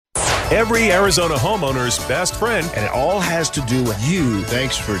every Arizona homeowner's best friend. And it all has to do with you.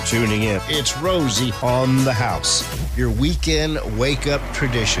 Thanks for tuning in. It's Rosie on the House, your weekend wake-up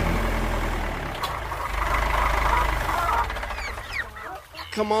tradition.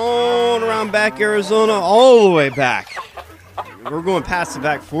 Come on around back, Arizona, all the way back. We're going past the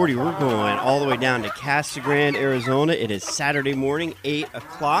back 40. We're going all the way down to Casa Grande, Arizona. It is Saturday morning, 8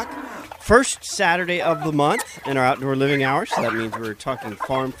 o'clock. First Saturday of the month in our outdoor living hours. So that means we're talking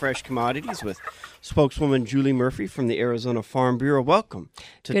farm fresh commodities with spokeswoman Julie Murphy from the Arizona Farm Bureau. Welcome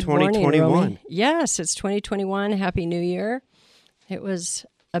to Good 2021. Morning, Romy. Yes, it's 2021. Happy New Year. It was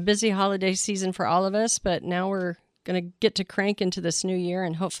a busy holiday season for all of us, but now we're going to get to crank into this new year,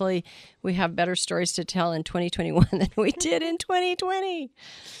 and hopefully we have better stories to tell in 2021 than we did in 2020.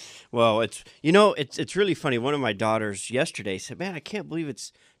 Well, it's really funny. One of my daughters yesterday said, "Man, I can't believe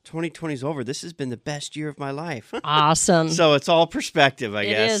it's 2020's over. This has been the best year of my life." Awesome. So it's all perspective, I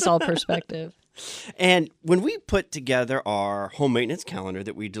guess. It is all perspective. And when we put together our home maintenance calendar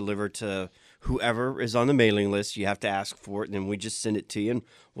that we deliver to whoever is on the mailing list, you have to ask for it, and then we just send it to you, and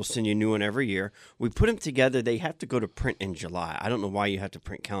we'll send you a new one every year. We put them together. They have to go to print in July. I don't know why you have to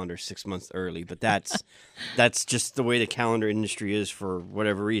print calendars 6 months early, but that's just the way the calendar industry is for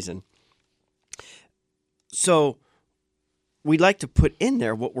whatever reason. So we'd like to put in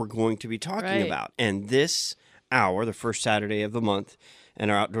there what we're going to be talking about. And this hour, the first Saturday of the month, in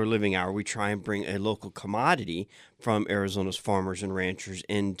our outdoor living hour, we try and bring a local commodity from Arizona's farmers and ranchers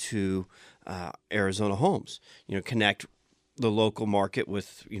into Arizona homes. Connect the local market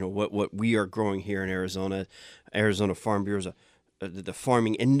with what we are growing here in Arizona. Arizona Farm Bureau is the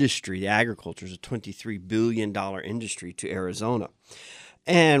farming industry, the agriculture is a $23 billion industry to Arizona.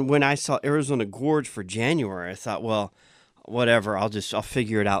 And when I saw Arizona Gorge for January, I thought, well, whatever, I'll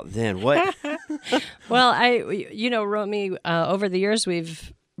figure it out then. What? Well, Romy, over the years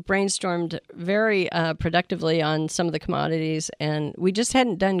we've brainstormed very productively on some of the commodities, and we just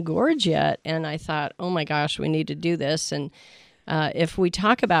hadn't done gorge yet. And I thought, oh my gosh, we need to do this. And if we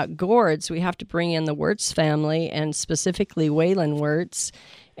talk about gourds, we have to bring in the Wirtz family, and specifically Waylon Wirtz.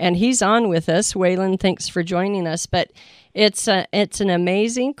 And he's on with us. Waylon, thanks for joining us. But it's an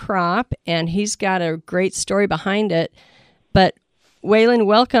amazing crop, and he's got a great story behind it. But Waylon,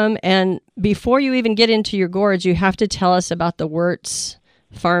 welcome. And before you even get into your gourds, you have to tell us about the Wirtz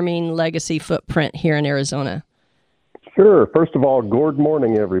farming legacy footprint here in Arizona. Sure. First of all, good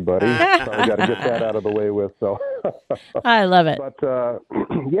morning, everybody. So we got to get that out of the way with. So I love it. But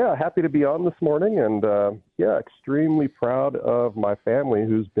happy to be on this morning, and extremely proud of my family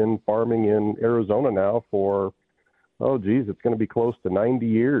who's been farming in Arizona now for it's going to be close to 90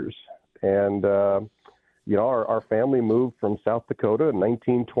 years, and. Our family moved from South Dakota in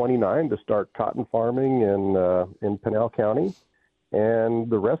 1929 to start cotton farming in Pinal County, and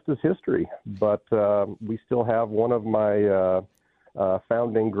the rest is history. But we still have one of my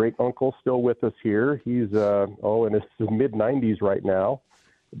founding great uncles still with us here. He's in his mid-90s right now.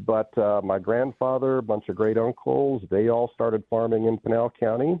 But my grandfather, a bunch of great uncles, they all started farming in Pinal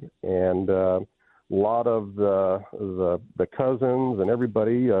County, and a lot of the cousins and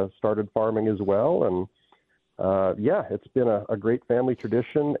everybody started farming as well, and it's been a great family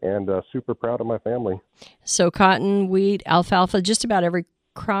tradition, and super proud of my family. So cotton, wheat, alfalfa, just about every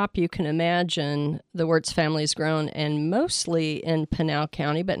crop you can imagine the Wirtz family's grown, and mostly in Pinal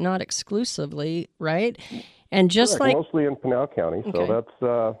County, but not exclusively, right? And just Correct, mostly in Pinal County. Okay. So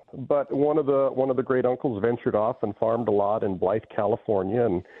that's but one of the great uncles ventured off and farmed a lot in Blythe,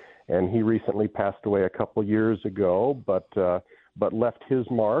 California, and he recently passed away a couple years ago, but left his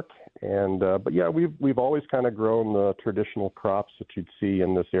mark. And we've always kind of grown the traditional crops that you'd see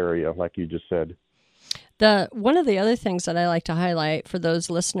in this area, like you just said. One of the other things that I like to highlight for those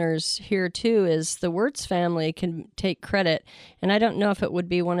listeners here too is the Wirtz family can take credit, and I don't know if it would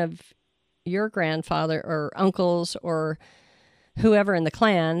be one of your grandfather or uncles or whoever in the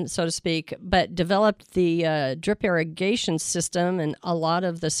clan, so to speak, but developed the drip irrigation system and a lot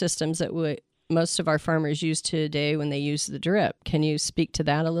of the systems that most of our farmers use today when they use the drip. Can you speak to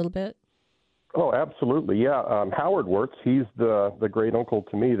that a little bit? Oh, absolutely. Yeah. Howard Wirtz, he's the great uncle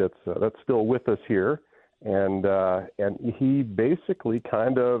to me that's still with us here. And he basically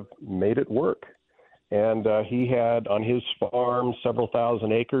kind of made it work. And he had on his farm several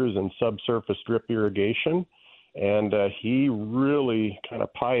thousand acres and subsurface drip irrigation. And he really kind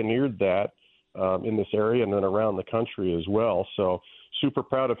of pioneered that in this area and then around the country as well. So super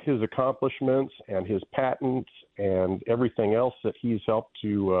proud of his accomplishments and his patents and everything else that he's helped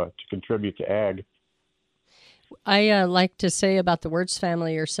to contribute to ag. I like to say about the Wirtz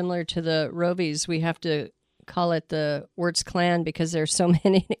family are similar to the Rovies. We have to call it the Wirtz clan because there's so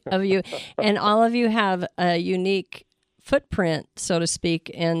many of you, and all of you have a unique footprint, so to speak,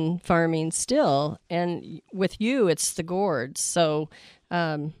 in farming still. And with you, it's the gourds. So,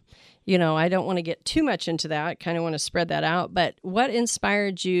 I don't want to get too much into that. I kind of want to spread that out. But what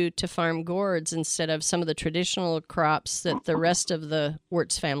inspired you to farm gourds instead of some of the traditional crops that the rest of the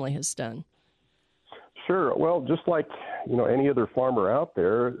Wirtz family has done? Sure. Well, just like, any other farmer out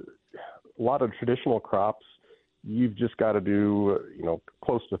there, a lot of traditional crops, you've just got to do,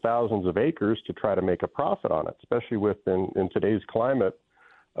 close to thousands of acres to try to make a profit on it, especially in today's climate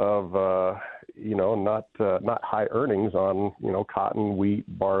of, not high earnings on, cotton, wheat,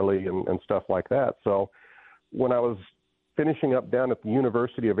 barley, and stuff like that. So when I was finishing up down at the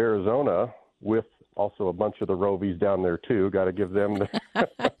University of Arizona with also a bunch of the Rovies down there too, got to give them the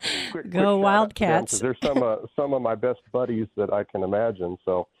quick Wildcats. There's some of my best buddies that I can imagine.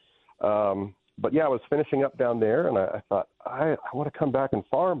 So, but yeah, I was finishing up down there, and I thought, I want to come back and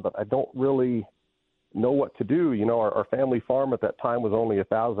farm, but I don't really know what to do. Our family farm at that time was only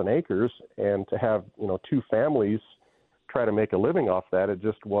 1,000 acres, and to have, two families try to make a living off that, it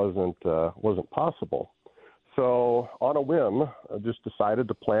just wasn't possible. So on a whim, I just decided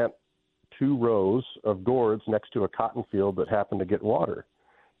to plant 2 rows of gourds next to a cotton field that happened to get water.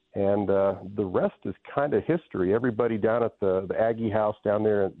 And the rest is kind of history. Everybody down at the Aggie House down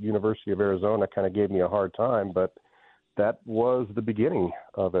there at University of Arizona kind of gave me a hard time, but that was the beginning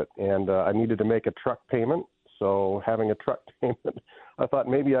of it. And I needed to make a truck payment. So having a truck payment, I thought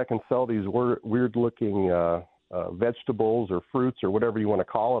maybe I can sell these weird-looking vegetables or fruits or whatever you want to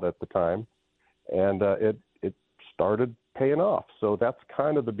call it at the time. And it started paying off. So that's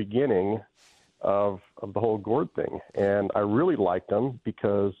kind of the beginning of the whole gourd thing. And I really liked them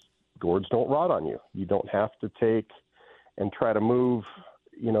because gourds don't rot on you. You don't have to take and try to move,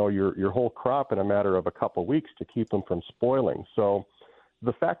 your whole crop in a matter of a couple of weeks to keep them from spoiling. So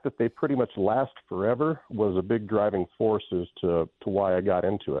the fact that they pretty much last forever was a big driving force as to why I got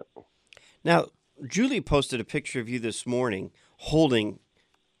into it. Now, Julie posted a picture of you this morning holding.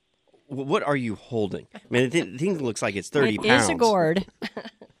 What are you holding? I mean, the thing looks like it's 30 pounds. It is a gourd.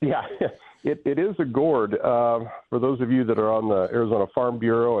 Yeah, it is a gourd. For those of you that are on the Arizona Farm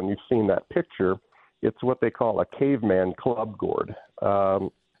Bureau and you've seen that picture, it's what they call a caveman club gourd.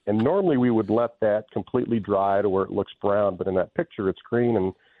 And normally we would let that completely dry to where it looks brown, but in that picture it's green,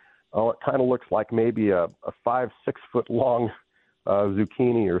 and it kind of looks like maybe a 5-6 foot long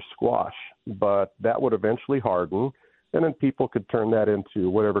zucchini or squash. But that would eventually harden, and then people could turn that into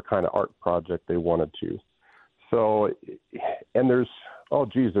whatever kind of art project they wanted to. So, and there's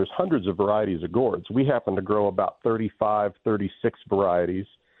hundreds of varieties of gourds. We happen to grow about 35, 36 varieties.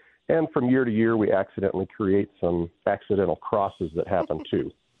 And from year to year, we accidentally create some accidental crosses that happen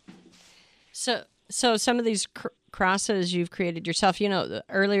too. So some of these crosses you've created yourself.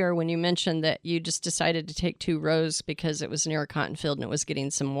 Earlier when you mentioned that you just decided to take 2 rows because it was near a cotton field and it was getting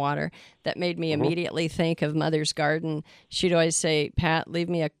some water, that made me immediately think of Mother's Garden. She'd always say, Pat, leave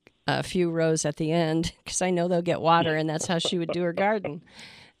me a few rows at the end because I know they'll get water, and that's how she would do her garden.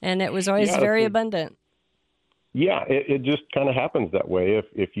 And it was always very abundant. Yeah, it just kind of happens that way.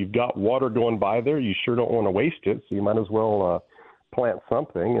 If you've got water going by there, you sure don't want to waste it, so you might as well plant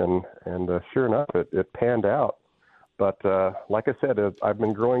something, and sure enough, it panned out. But like I said, I've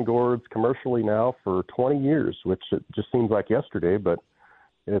been growing gourds commercially now for 20 years, which it just seems like yesterday, but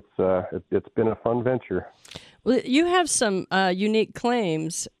it's been a fun venture. Well, you have some unique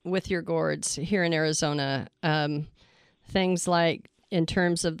claims with your gourds here in Arizona. Things like in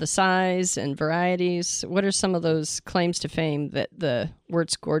terms of the size and varieties. What are some of those claims to fame that the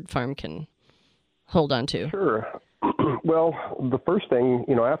Wirtz Gourd Farm can hold on to? Sure. Well, the first thing,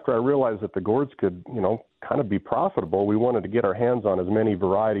 after I realized that the gourds could, kind of be profitable, we wanted to get our hands on as many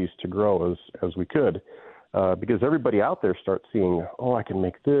varieties to grow as we could. Because everybody out there starts seeing, I can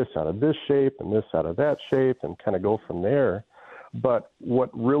make this out of this shape and this out of that shape and kind of go from there. But what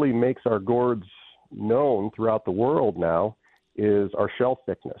really makes our gourds known throughout the world now is our shell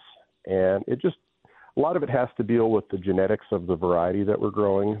thickness. And a lot of it has to deal with the genetics of the variety that we're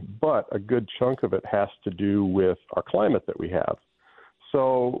growing, but a good chunk of it has to do with our climate that we have.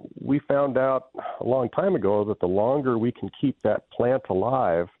 So we found out a long time ago that the longer we can keep that plant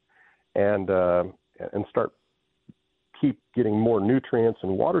alive and keep getting more nutrients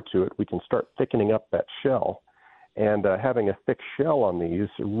and water to it, we can start thickening up that shell. And having a thick shell on these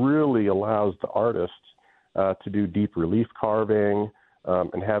really allows the artist to do deep relief carving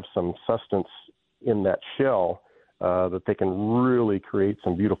and have some substance in that shell that they can really create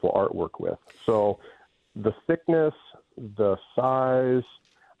some beautiful artwork with. So the thickness, the size,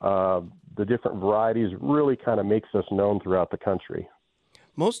 the different varieties really kind of makes us known throughout the country.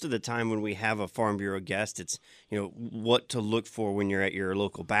 Most of the time when we have a Farm Bureau guest, it's, what to look for when you're at your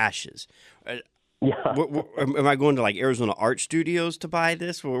local bashes. Yeah. Am I going to like Arizona Art Studios to buy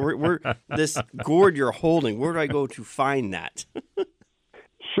this? This gourd you're holding, where do I go to find that?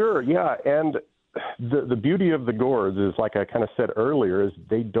 Sure, yeah. And the beauty of the gourds is, like I kind of said earlier, is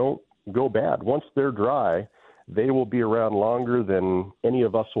they don't go bad. Once they're dry, they will be around longer than any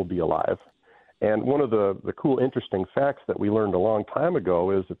of us will be alive. And one of the cool, interesting facts that we learned a long time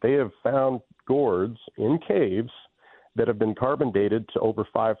ago is that they have found gourds in caves that have been carbon dated to over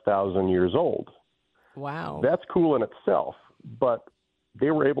 5,000 years old. Wow. That's cool in itself, but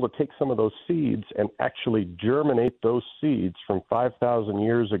they were able to take some of those seeds and actually germinate those seeds from 5,000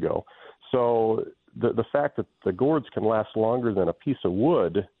 years ago. So the fact that the gourds can last longer than a piece of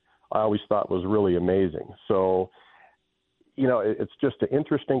wood, I always thought was really amazing. So, it's just an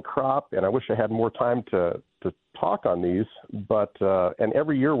interesting crop, and I wish I had more time to talk on these. But and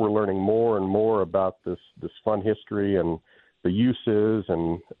every year we're learning more and more about this fun history and the uses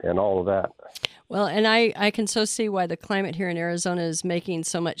and all of that. Well, and I can so see why the climate here in Arizona is making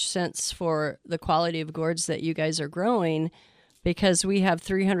so much sense for the quality of gourds that you guys are growing, because we have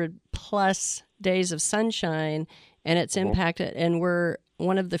 300 plus days of sunshine, and it's impacted, and we're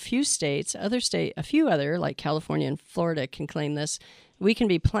one of the few states, a few other, like California and Florida can claim this, we can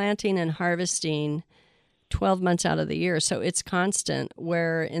be planting and harvesting 12 months out of the year. So it's constant,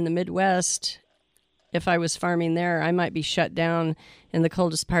 where in the Midwest, if I was farming there, I might be shut down in the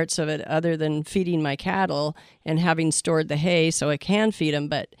coldest parts of it, other than feeding my cattle and having stored the hay so I can feed them.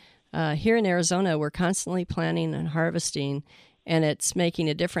 But here in Arizona, we're constantly planting and harvesting, and it's making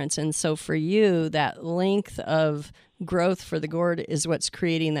a difference. And so for you, that length of growth for the gourd is what's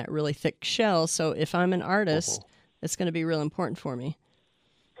creating that really thick shell. So if I'm an artist, it's going to be real important for me.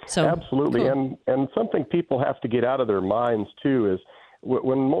 So absolutely. Cool. And something people have to get out of their minds too is,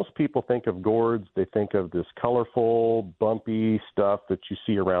 when most people think of gourds, they think of this colorful, bumpy stuff that you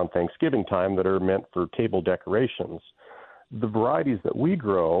see around Thanksgiving time that are meant for table decorations. The varieties that we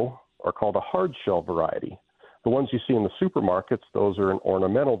grow are called a hard shell variety. The ones you see in the supermarkets, those are an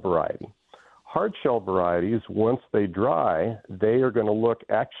ornamental variety. Hard shell varieties, once they dry, they are going to look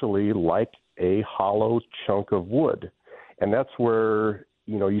actually like a hollow chunk of wood. And that's where,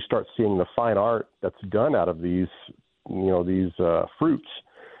 you start seeing the fine art that's done out of these fruits.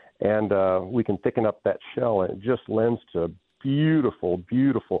 And we can thicken up that shell, and it just lends to beautiful,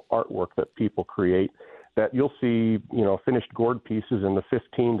 beautiful artwork that people create that you'll see, finished gourd pieces in the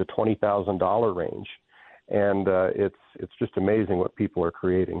 $15,000 to $20,000 range. And it's just amazing what people are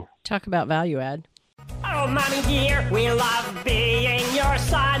creating. Talk about value add. Oh, Mommy dear, we love being your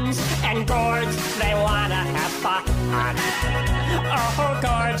sons, and gourds, they wanna have fun. Oh,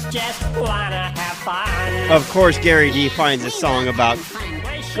 gourds just wanna have fun. Of course, Gary D finds a song about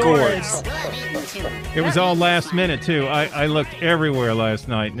gourds. It was all last minute, too. I looked everywhere last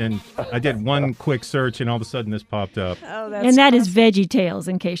night, and I did one quick search, and all of a sudden this popped up. Oh, that's and that is Veggie Tales,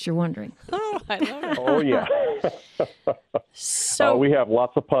 in case you're wondering. Oh, I love it. Oh, yeah. So we have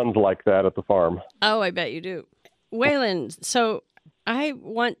lots of puns like that at the farm. Oh, I bet you do. Waylon, so I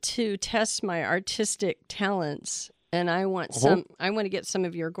want to test my artistic talents, and I want to get some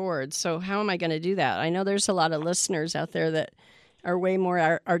of your gourds. So how am I going to do that? I know there's a lot of listeners out there that are way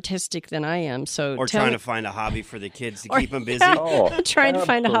more artistic than I am. So trying to find a hobby for the kids to keep them busy. Trying to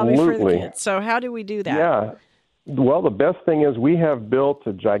find a hobby for the kids. So how do we do that? Yeah. Well, the best thing is we have built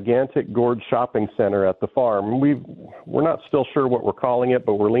a gigantic gourd shopping center at the farm. We're not still sure what we're calling it,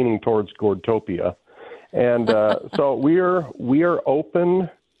 but we're leaning towards Gourdtopia. And so we are open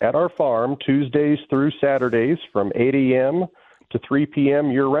at our farm Tuesdays through Saturdays from 8 a.m. to 3 p.m.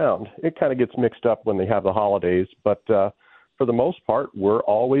 year-round. It kind of gets mixed up when they have the holidays, but for the most part, we're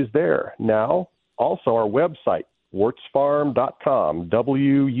always there. Now, also our website, WuertzFarm.com,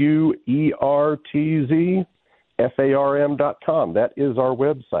 WUERTZFARM.com. That is our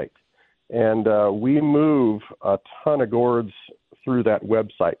website. And we move a ton of gourds through that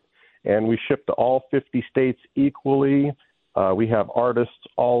website. And we ship to all 50 states equally. We have artists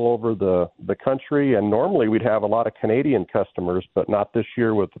all over the country. And normally we'd have a lot of Canadian customers, but not this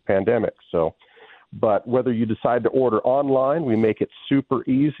year with the pandemic. But whether you decide to order online, we make it super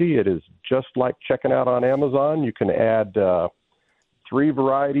easy. It is just like checking out on Amazon. You can add 3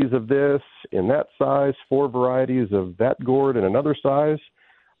 varieties of this in that size, 4 varieties of that gourd in another size.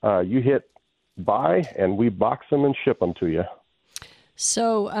 You hit buy, and we box them and ship them to you.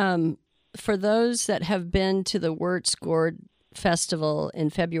 So for those that have been to the Wurtz Gourd Festival in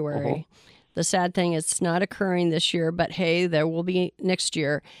February, The sad thing, it's not occurring this year, but hey, there will be next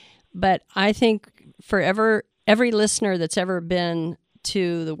year. But I think for every listener that's ever been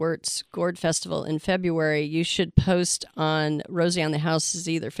to the Wirtz Gourd Festival in February, you should post on Rosie on the House's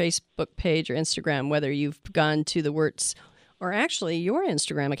either Facebook page or Instagram whether you've gone to the Wirtz, or actually your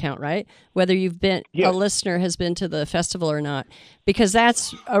Instagram account, right? Whether you've been, a listener has been to the festival or not, because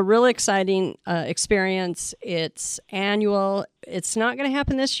that's a really exciting experience. It's annual. It's not going to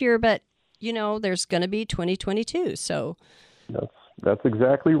happen this year, but, you know, there's going to be 2022. So that's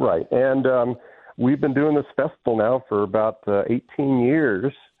exactly right. And we've been doing this festival now for about 18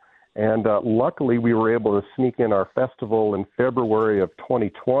 years. And luckily, we were able to sneak in our festival in February of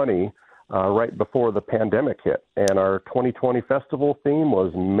 2020, right before the pandemic hit. And our 2020 festival theme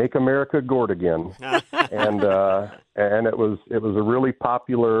was "Make America Gourd Again," and it was a really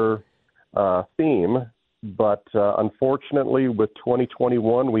popular theme. But unfortunately, with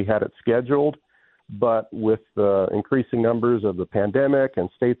 2021, we had it scheduled. But with the increasing numbers of the pandemic and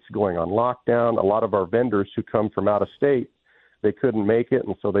states going on lockdown, a lot of our vendors who come from out of state, they couldn't make it,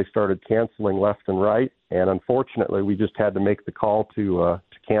 and so they started canceling left and right. And unfortunately, we just had to make the call to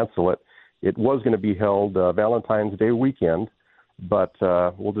cancel it. It was going to be held Valentine's Day weekend, but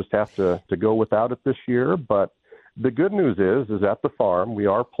we'll just have to go without it this year. But the good news is at the farm we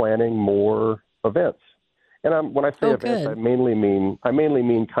are planning more events. And when I say events, I mainly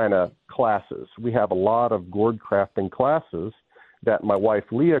mean kind of classes. We have a lot of gourd crafting classes that my wife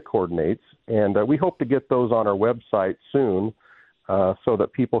Leah coordinates, and we hope to get those on our website soon so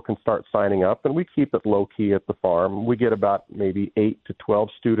that people can start signing up. And we keep it low key at the farm. We get about maybe 8 to 12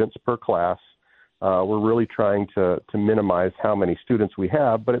 students per class. We're really trying to minimize how many students we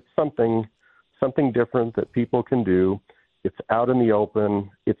have, but it's something different that people can do. It's out in the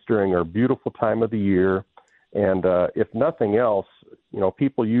open. It's during our beautiful time of the year. And if nothing else, you know,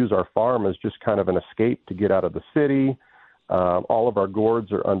 people use our farm as just kind of an escape to get out of the city. All of our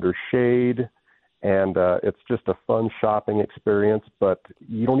gourds are under shade, and it's just a fun shopping experience. But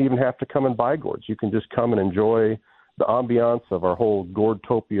you don't even have to come and buy gourds. You can just come and enjoy the ambiance of our whole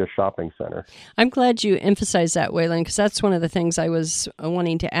Gourdtopia shopping center. I'm glad you emphasized that, Waylon, because that's one of the things I was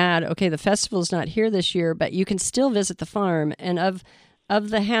wanting to add. Okay, the festival's not here this year, but you can still visit the farm. And of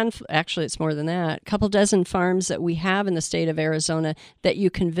the handful, actually it's more than that, a couple dozen farms that we have in the state of Arizona that you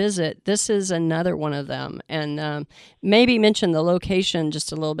can visit, this is another one of them. And maybe mention the location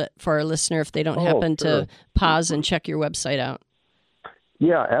just a little bit for our listener if they don't happen to pause and check your website out.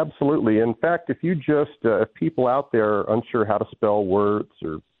 Yeah, absolutely. In fact, if you just, if people out there are unsure how to spell Wirtz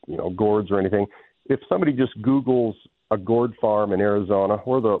or, you know, gourds or anything, if somebody just Googles a gourd farm in Arizona,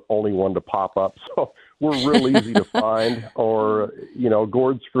 we're the only one to pop up. So we're real easy to find. Or, you know,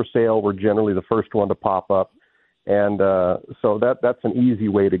 gourds for sale, we're generally the first one to pop up. And so that's an easy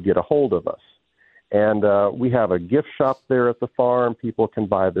way to get a hold of us. And we have a gift shop there at the farm. People can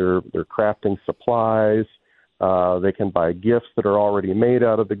buy their crafting supplies. They can buy gifts that are already made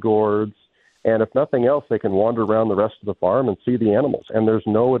out of the gourds. And if nothing else, they can wander around the rest of the farm and see the animals. And there's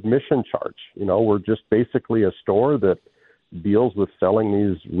no admission charge. You know, we're just basically a store that deals with selling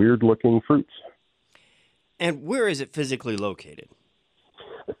these weird-looking fruits. And where is it physically located?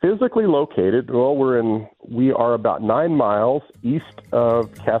 Physically located, well, we are about 9 miles east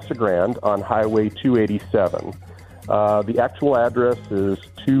of Casa Grande on Highway 287. The actual address is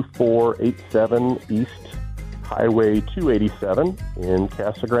 2487 East Highway 287 in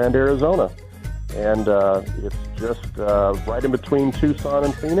Casa Grande, Arizona. And it's just right in between Tucson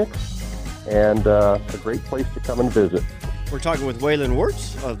and Phoenix, and it's a great place to come and visit. We're talking with Waylon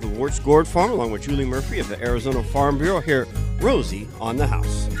Wirtz of the Wirtz Gourd Farm, along with Julie Murphy of the Arizona Farm Bureau. Here, Rosie on the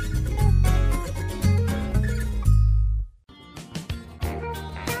House.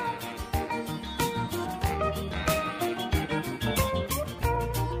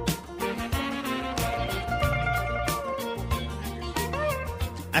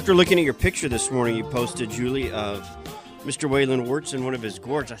 After looking at your picture this morning, you posted, Julie, of Mr. Waylon Wirtz in one of his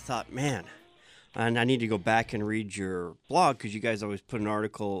gourds. I thought, man, and I need to go back and read your blog because you guys always put an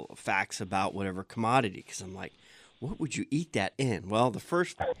article, facts about whatever commodity. Because I'm like, what would you eat that in? Well, the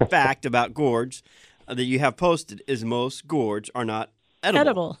first fact about gourds that you have posted is most gourds are not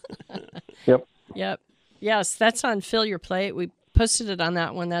edible. Yep. Yes, that's on Fill Your Plate. We posted it on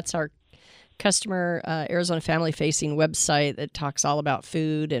that one. That's our customer Arizona Family Facing website that talks all about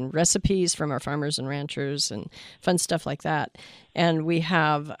food and recipes from our farmers and ranchers and fun stuff like that. And we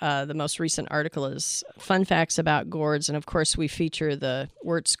have the most recent article is fun facts about gourds. And of course, we feature the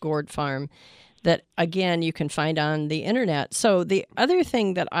Wirtz Gourd Farm that, again, you can find on the internet. So the other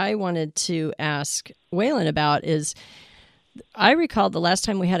thing that I wanted to ask Waylon about is I recall the last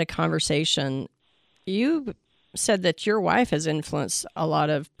time we had a conversation, you said that your wife has influenced a lot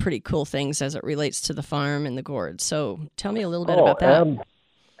of pretty cool things as it relates to the farm and the gourds. So tell me a little bit about that.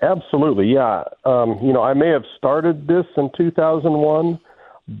 Absolutely, yeah. I may have started this in 2001,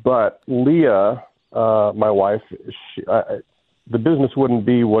 but Leah, my wife, the business wouldn't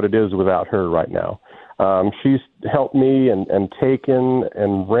be what it is without her right now. She's helped me and taken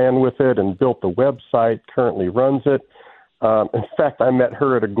and ran with it and built the website, currently runs it. In fact, I met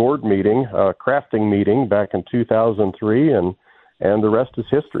her at a gourd meeting, a crafting meeting back in 2003, and the rest is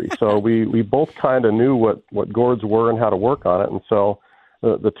history. So we both kind of knew what gourds were and how to work on it. And so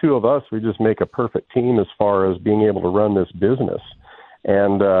the two of us, we just make a perfect team as far as being able to run this business.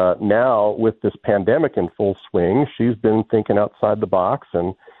 And now with this pandemic in full swing, she's been thinking outside the box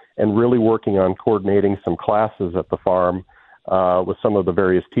and really working on coordinating some classes at the farm with some of the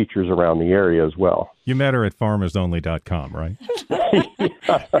various teachers around the area as well. You met her at farmersonly.com, right?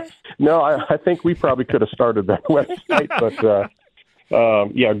 No, I think we probably could have started that website, but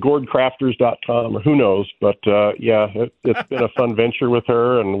gourdcrafters.com, or who knows. But it's been a fun venture with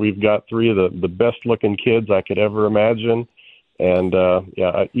her, and we've got three of the best-looking kids I could ever imagine. And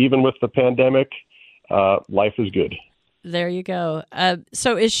even with the pandemic, life is good. There you go.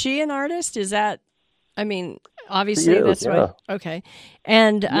 So is she an artist? Is that, obviously that's right. Okay.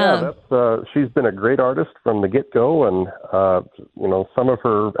 And she's been a great artist from the get-go, and some of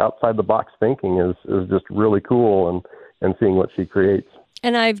her outside-the-box thinking is just really cool, and seeing what she creates.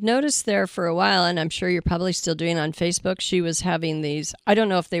 And I've noticed there for a while, and I'm sure you're probably still doing on Facebook, she was having these, I don't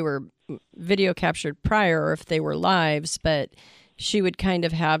know if they were video captured prior or if they were lives, but she would kind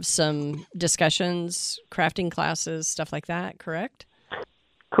of have some discussions, crafting classes, stuff like that, correct?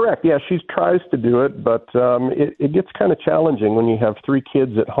 Correct. Yeah, she tries to do it, but it gets kind of challenging when you have three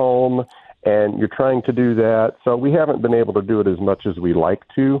kids at home and you're trying to do that. So we haven't been able to do it as much as we like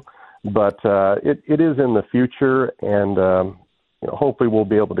to, but it is in the future, and hopefully we'll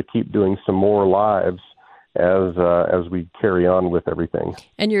be able to keep doing some more lives as we carry on with everything.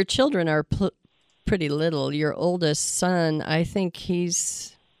 And your children are pretty little. Your oldest son, I think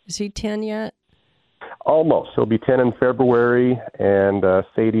is he 10 yet? Almost. He'll be 10 in February, and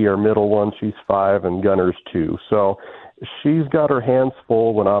Sadie, our middle one, she's 5, and Gunner's 2. So she's got her hands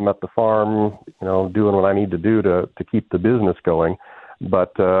full when I'm at the farm, doing what I need to do to keep the business going.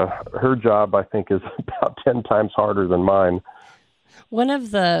 But her job, I think, is about 10 times harder than mine. One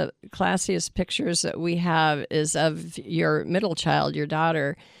of the classiest pictures that we have is of your middle child, your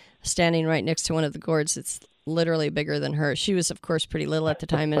daughter, standing right next to one of the gourds. It's literally bigger than her. She was, of course, pretty little at the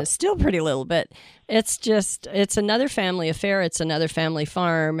time, and is still pretty little, but it's another family affair. It's another family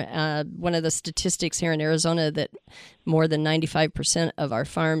farm. One of the statistics here in Arizona that more than 95% of our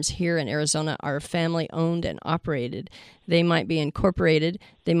farms here in Arizona are family owned and operated. They might be incorporated.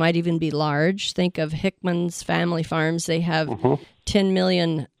 They might even be large. Think of Hickman's family farms. They have 10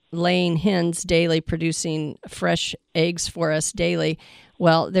 million laying hens daily, producing fresh eggs for us daily.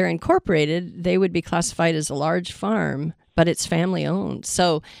 Well, they're incorporated. They would be classified as a large farm, but it's family owned.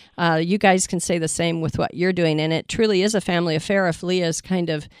 So you guys can say the same with what you're doing. And it truly is a family affair if Leah is kind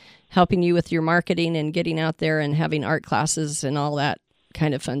of helping you with your marketing and getting out there and having art classes and all that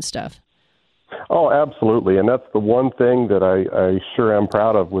kind of fun stuff. Oh, absolutely. And that's the one thing that I sure am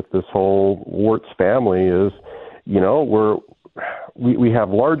proud of with this whole Wirtz family is, we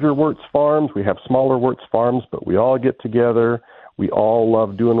have larger Wirtz farms, we have smaller Wirtz farms, but we all get together. We all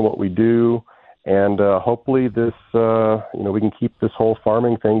love doing what we do, and hopefully this, we can keep this whole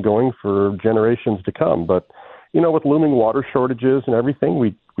farming thing going for generations to come. But, with looming water shortages and everything,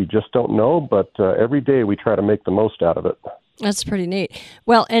 we just don't know, but every day we try to make the most out of it. That's pretty neat.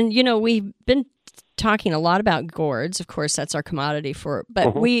 Well, and, we've been talking a lot about gourds. Of course, that's our commodity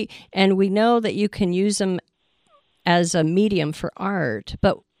but we know that you can use them as a medium for art,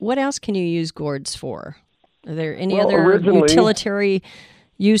 but what else can you use gourds for? Are there any other utilitarian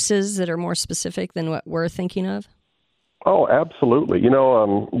uses that are more specific than what we're thinking of? Oh, absolutely.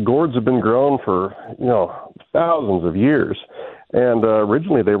 Gourds have been grown for, thousands of years. And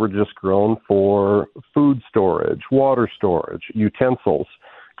originally they were just grown for food storage, water storage, utensils,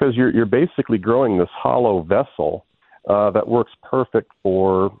 because you're basically growing this hollow vessel that works perfect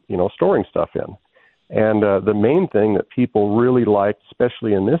for, storing stuff in. And the main thing that people really like,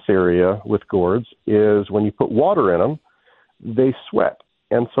 especially in this area with gourds, is when you put water in them, they sweat.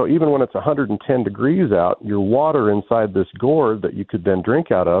 And so even when it's 110 degrees out, your water inside this gourd that you could then drink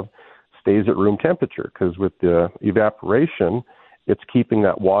out of stays at room temperature, because with the evaporation, it's keeping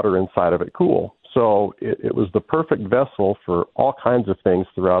that water inside of it cool. So it was the perfect vessel for all kinds of things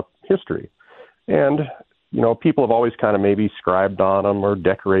throughout history. And people have always kind of maybe scribed on them or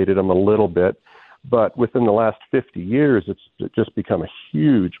decorated them a little bit. But within the last 50 years, it's just become a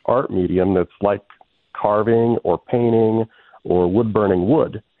huge art medium that's like carving or painting or wood burning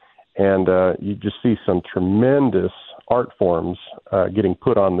wood. And you just see some tremendous art forms getting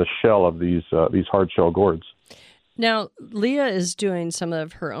put on the shell of these hard shell gourds. Now, Leah is doing some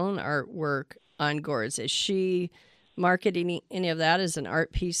of her own artwork on gourds. Is she marketing any of that as an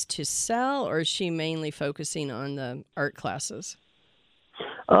art piece to sell, or is she mainly focusing on the art classes?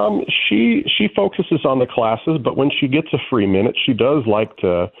 She focuses on the classes, but when she gets a free minute, she does like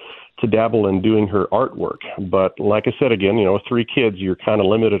to dabble in doing her artwork. But like I said, again, with 3 kids, you're kind of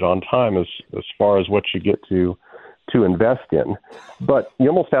limited on time as far as what you get to invest in. But you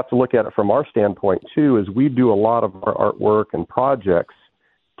almost have to look at it from our standpoint too, is we do a lot of our artwork and projects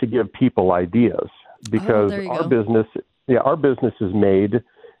to give people ideas, because our business is made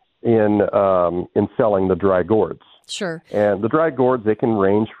in selling the dry gourds. Sure. And the dry gourds, they can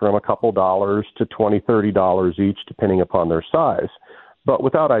range from a couple dollars to $20, $30 each, depending upon their size. But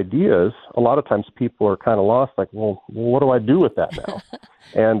without ideas, a lot of times people are kind of lost, like, well, what do I do with that now?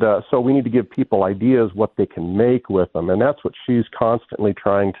 And so we need to give people ideas what they can make with them. And that's what she's constantly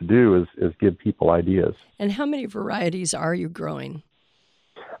trying to do, is give people ideas. And how many varieties are you growing?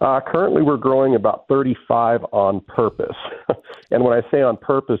 Currently, we're growing about 35 on purpose. And when I say on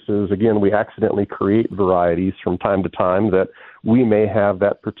purpose is, again, we accidentally create varieties from time to time that we may have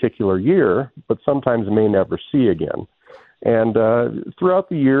that particular year, but sometimes may never see again. And throughout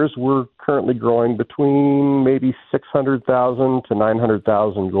the years, we're currently growing between maybe 600,000 to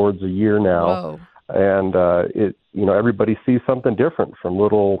 900,000 gourds a year now. Whoa. And everybody sees something different, from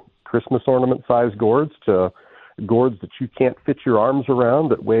little Christmas ornament sized gourds to gourds that you can't fit your arms around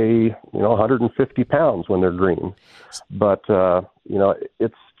that weigh 150 pounds when they're green. But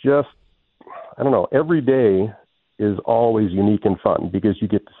it's just, I don't know, every day is always unique and fun, because you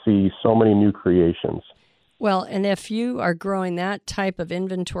get to see so many new creations. Well, and if you are growing that type of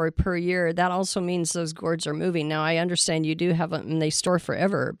inventory per year, that also means those gourds are moving. Now, I understand you do have them and they store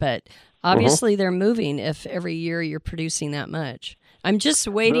forever, but obviously they're moving if every year you're producing that much. I'm just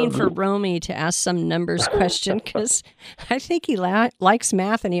waiting for Romy to ask some numbers question, because I think he likes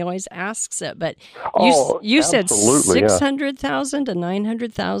math and he always asks it. But you said 600,000 to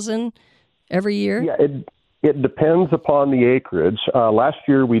 900,000 every year? Yeah, it depends upon the acreage. Last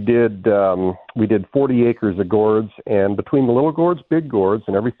year we did 40 acres of gourds, and between the little gourds, big gourds,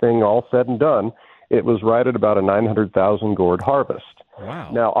 and everything all said and done, it was right at about a 900,000 gourd harvest.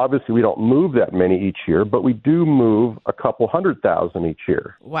 Wow. Now, obviously, we don't move that many each year, but we do move a couple 100,000 each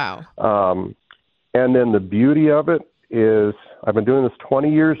year. Wow. And then the beauty of it is, I've been doing this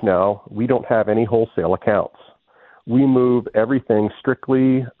 20 years now. We don't have any wholesale accounts. We move everything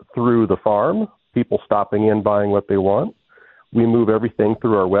strictly through the farm, people stopping in, buying what they want. We move everything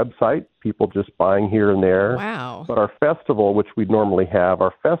through our website, people just buying here and there. Wow. But our festival, which we'd normally have,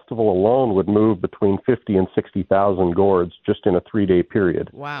 our festival alone would move between 50 and 60,000 gourds just in a 3-day period.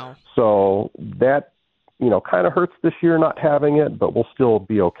 Wow. So that, kind of hurts this year not having it, but we'll still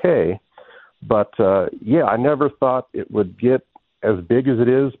be okay. But, I never thought it would get as big as it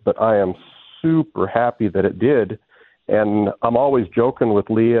is, but I am super happy that it did. And I'm always joking with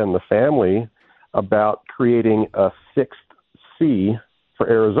Leah and the family about creating a 6th C for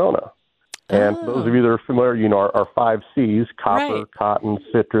Arizona. And for those of you that are familiar, our 5 C's, copper, right, cotton,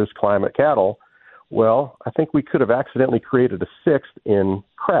 citrus, climate, cattle. Well, I think we could have accidentally created a 6th in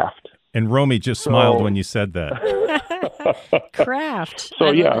craft. And Romy just smiled when you said that. Craft.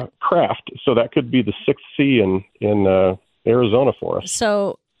 So, craft. So that could be the 6th C in Arizona for us.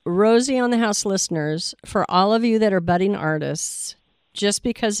 So, Rosie on the House listeners, for all of you that are budding artists, just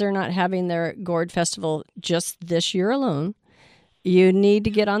because they're not having their gourd festival just this year alone, you need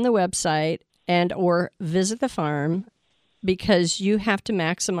to get on the website and or visit the farm, because you have to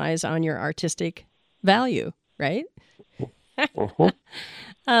maximize on your artistic value, right?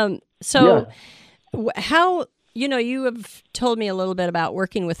 How, you have told me a little bit about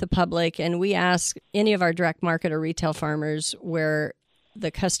working with the public, and we ask any of our direct market or retail farmers where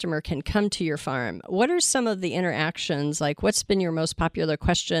the customer can come to your farm. What are some of the interactions? Like, what's been your most popular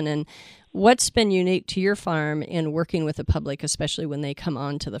question, and what's been unique to your farm in working with the public, especially when they come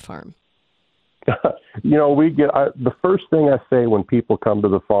on to the farm? The first thing I say when people come to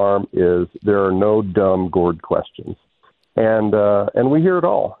the farm is there are no dumb gourd questions. And we hear it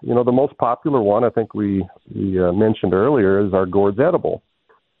all. The most popular one, I think we mentioned earlier, is, our gourds edible?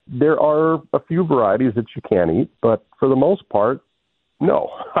 There are a few varieties that you can eat, but for the most part,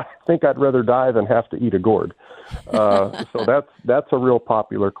 no. I think I'd rather die than have to eat a gourd. So that's a real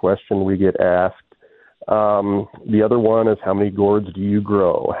popular question we get asked. The other one is how many gourds do you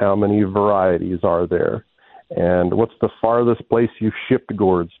grow? How many varieties are there? And what's the farthest place you've shipped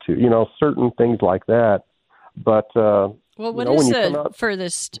gourds to? Certain things like that. But well, what is the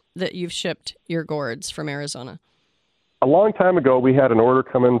furthest that you've shipped your gourds from Arizona? A long time ago, we had an order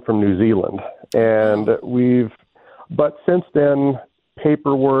come in from New Zealand, and but since then,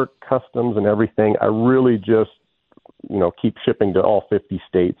 paperwork, customs, and everything, I really just, keep shipping to all 50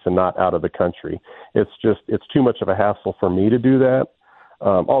 states and not out of the country. It's too much of a hassle for me to do that.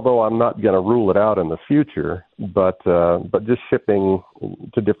 Although I'm not going to rule it out in the future, but just shipping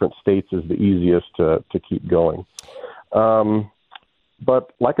to different states is the easiest to keep going.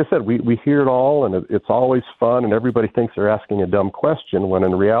 But like I said, we hear it all, and it's always fun, and everybody thinks they're asking a dumb question when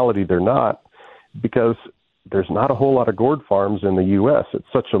in reality they're not, because there's not a whole lot of gourd farms in the U.S. It's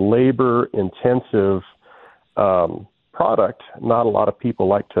such a labor-intensive product. Not a lot of people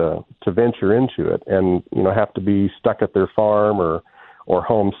like to venture into it and, have to be stuck at their farm or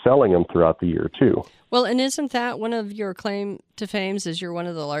home selling them throughout the year, too. Well, and isn't that one of your claim to fame is you're one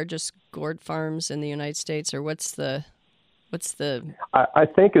of the largest gourd farms in the United States, or what's the... I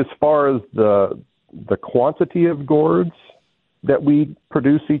think as far as the quantity of gourds that we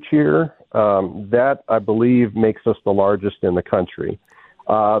produce each year, that I believe makes us the largest in the country.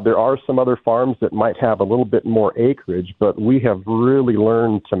 There are some other farms that might have a little bit more acreage, but we have really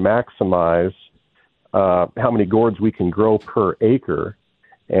learned to maximize how many gourds we can grow per acre.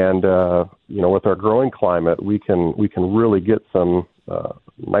 And, with our growing climate, we can really get some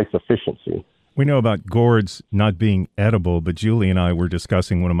nice efficiency. We know about gourds not being edible, but Julie and I were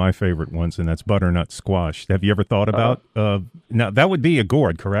discussing one of my favorite ones, and that's butternut squash. Have you ever thought about, now that would be a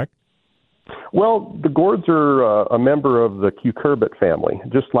gourd, correct? Well, the gourds are a member of the cucurbit family,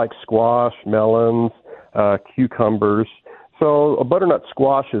 just like squash, melons, cucumbers. So a butternut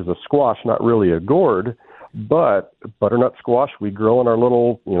squash is a squash, not really a gourd, but butternut squash we grow in our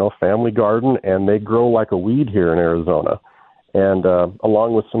little, family garden, and they grow like a weed here in Arizona. And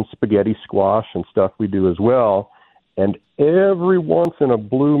along with some spaghetti squash and stuff we do as well. And every once in a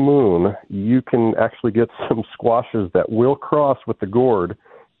blue moon, you can actually get some squashes that will cross with the gourd,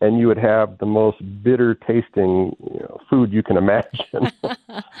 and you would have the most bitter tasting food you can imagine.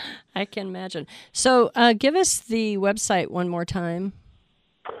 I can imagine. So give us the website one more time.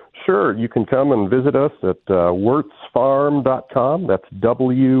 Sure. You can come and visit us at WurtzFarm.com. That's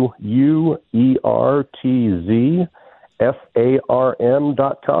WUERTZ.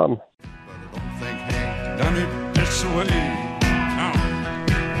 FARM.com. But I don't think Hank done it this way. No.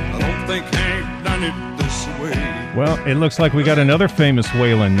 I don't think Hank done it this way. Well, it looks like we got another famous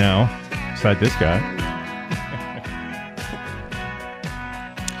Waylon now, beside this guy.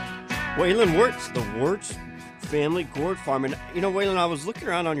 Waylon Wurtz, the Wurtz Family Gourd Farm. And, Waylon, I was looking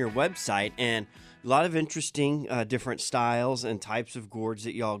around on your website, and a lot of interesting different styles and types of gourds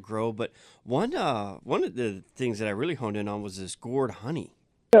that y'all grow. But one of the things that I really honed in on was this gourd honey.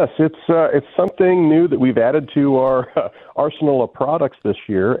 Yes, it's something new that we've added to our arsenal of products this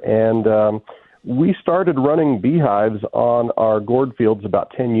year. And we started running beehives on our gourd fields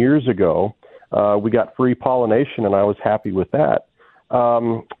about 10 years ago. We got free pollination, and I was happy with that.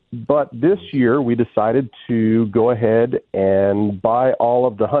 But this year, we decided to go ahead and buy all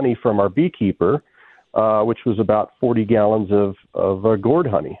of the honey from our beekeeper, which was about 40 gallons of gourd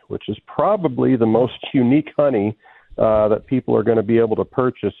honey, which is probably the most unique honey that people are going to be able to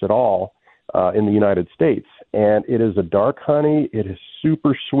purchase at all in the United States. And it is a dark honey. It is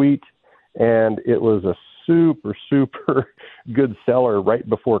super sweet, and it was a super, super good seller right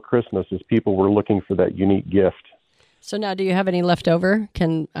before Christmas as people were looking for that unique gift. So now, do you have any left over?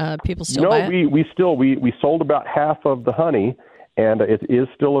 Can people still buy it? No, we sold about half of the honey, and it is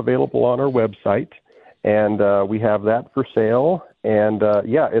still available on our website. And we have that for sale. And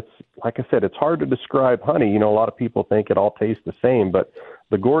it's like I said, it's hard to describe honey. A lot of people think it all tastes the same, but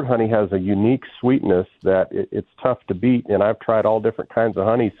the gourd honey has a unique sweetness that it's tough to beat. And I've tried all different kinds of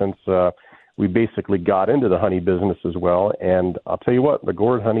honey since we basically got into the honey business as well. And I'll tell you what, the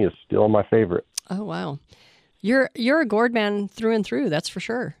gourd honey is still my favorite. Oh, wow. You're a gourd man through and through, that's for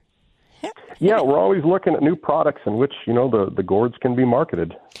sure. Yeah, we're always looking at new products in which, the gourds can be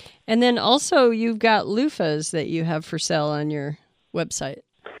marketed. And then also you've got loofahs that you have for sale on your website.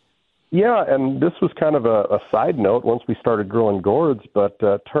 Yeah, and this was kind of a side note once we started growing gourds, but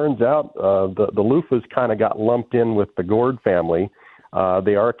turns out the loofahs kind of got lumped in with the gourd family.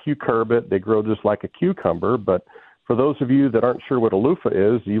 They are a cucurbit. They grow just like a cucumber, but for those of you that aren't sure what a loofah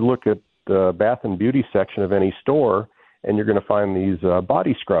is, you look at the bath and beauty section of any store, and you're going to find these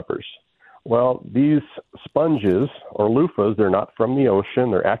body scrubbers. Well, these sponges or loofahs, they're not from the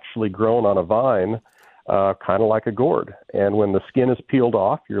ocean. They're actually grown on a vine kind of like a gourd. And when the skin is peeled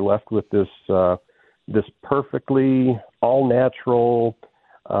off, you're left with this perfectly all-natural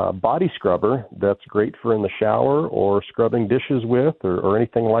body scrubber that's great for in the shower or scrubbing dishes with or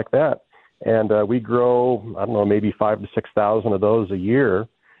anything like that. And we grow, I don't know, maybe 5,000 to 6,000 of those a year.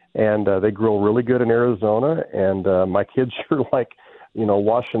 And they grow really good in Arizona. And my kids sure like,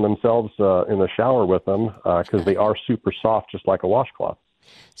 washing themselves in the shower with them because they are super soft, just like a washcloth.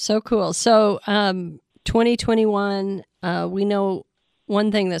 So cool. So 2021, we know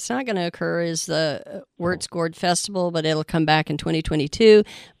one thing that's not going to occur is the Wirtz Gourd Festival, but it'll come back in 2022.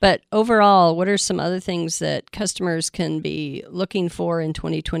 But overall, what are some other things that customers can be looking for in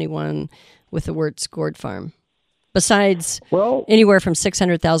 2021 with the Wirtz Gourd Farm? Besides anywhere from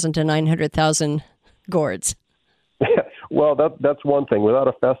 600,000 to 900,000 gourds. Well, that's one thing. Without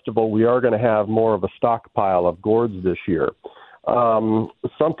a festival, we are going to have more of a stockpile of gourds this year.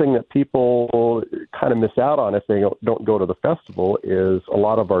 Something that people kind of miss out on if they don't go to the festival is a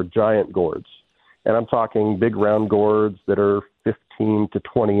lot of our giant gourds. And I'm talking big round gourds that are 15 to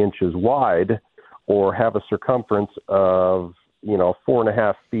 20 inches wide or have a circumference of,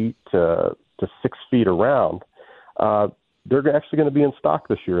 4.5 feet to 6 feet around. They're actually going to be in stock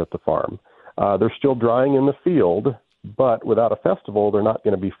this year at the farm. They're still drying in the field, but without a festival, they're not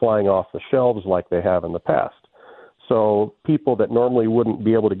going to be flying off the shelves like they have in the past. So people that normally wouldn't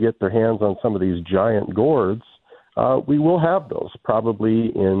be able to get their hands on some of these giant gourds, we will have those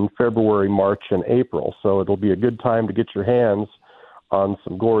probably in February, March, and April. So it'll be a good time to get your hands on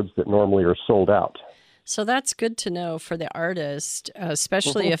some gourds that normally are sold out. So that's good to know for the artist,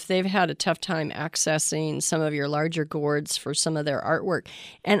 especially if they've had a tough time accessing some of your larger gourds for some of their artwork.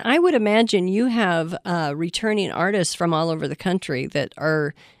 And I would imagine you have returning artists from all over the country that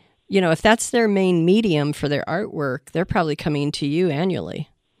are, if that's their main medium for their artwork, they're probably coming to you annually.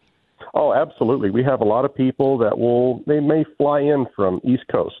 Oh, absolutely. We have a lot of people that they may fly in from East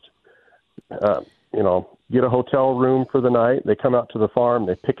Coast, get a hotel room for the night. They come out to the farm,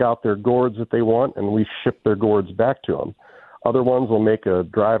 they pick out their gourds that they want, and we ship their gourds back to them. Other ones will make a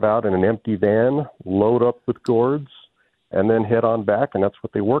drive out in an empty van, load up with gourds, and then head on back, and that's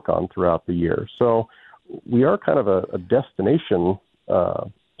what they work on throughout the year. So we are kind of a destination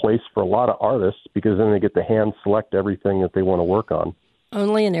place for a lot of artists because then they get to hand select everything that they want to work on.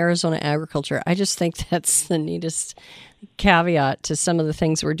 Only in Arizona agriculture. I just think that's the neatest caveat to some of the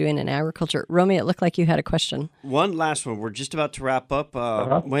things we're doing in agriculture. Romy, it looked like you had a question. One last one. We're just about to wrap up.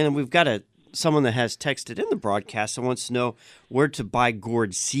 Waylon, we've got someone that has texted in the broadcast and wants to know where to buy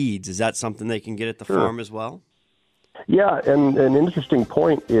gourd seeds. Is that something they can get at the farm as well? Yeah, and an interesting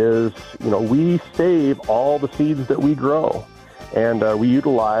point is, we save all the seeds that we grow, and we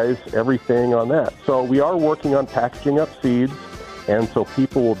utilize everything on that. So we are working on packaging up seeds, and so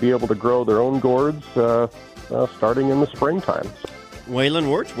people will be able to grow their own gourds starting in the springtime. Waylon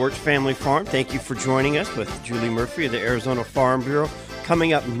Wirtz Family Farm, thank you for joining us with Julie Murphy of the Arizona Farm Bureau.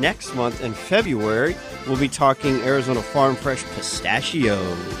 Coming up next month in February, we'll be talking Arizona Farm Fresh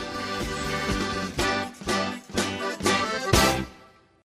pistachios.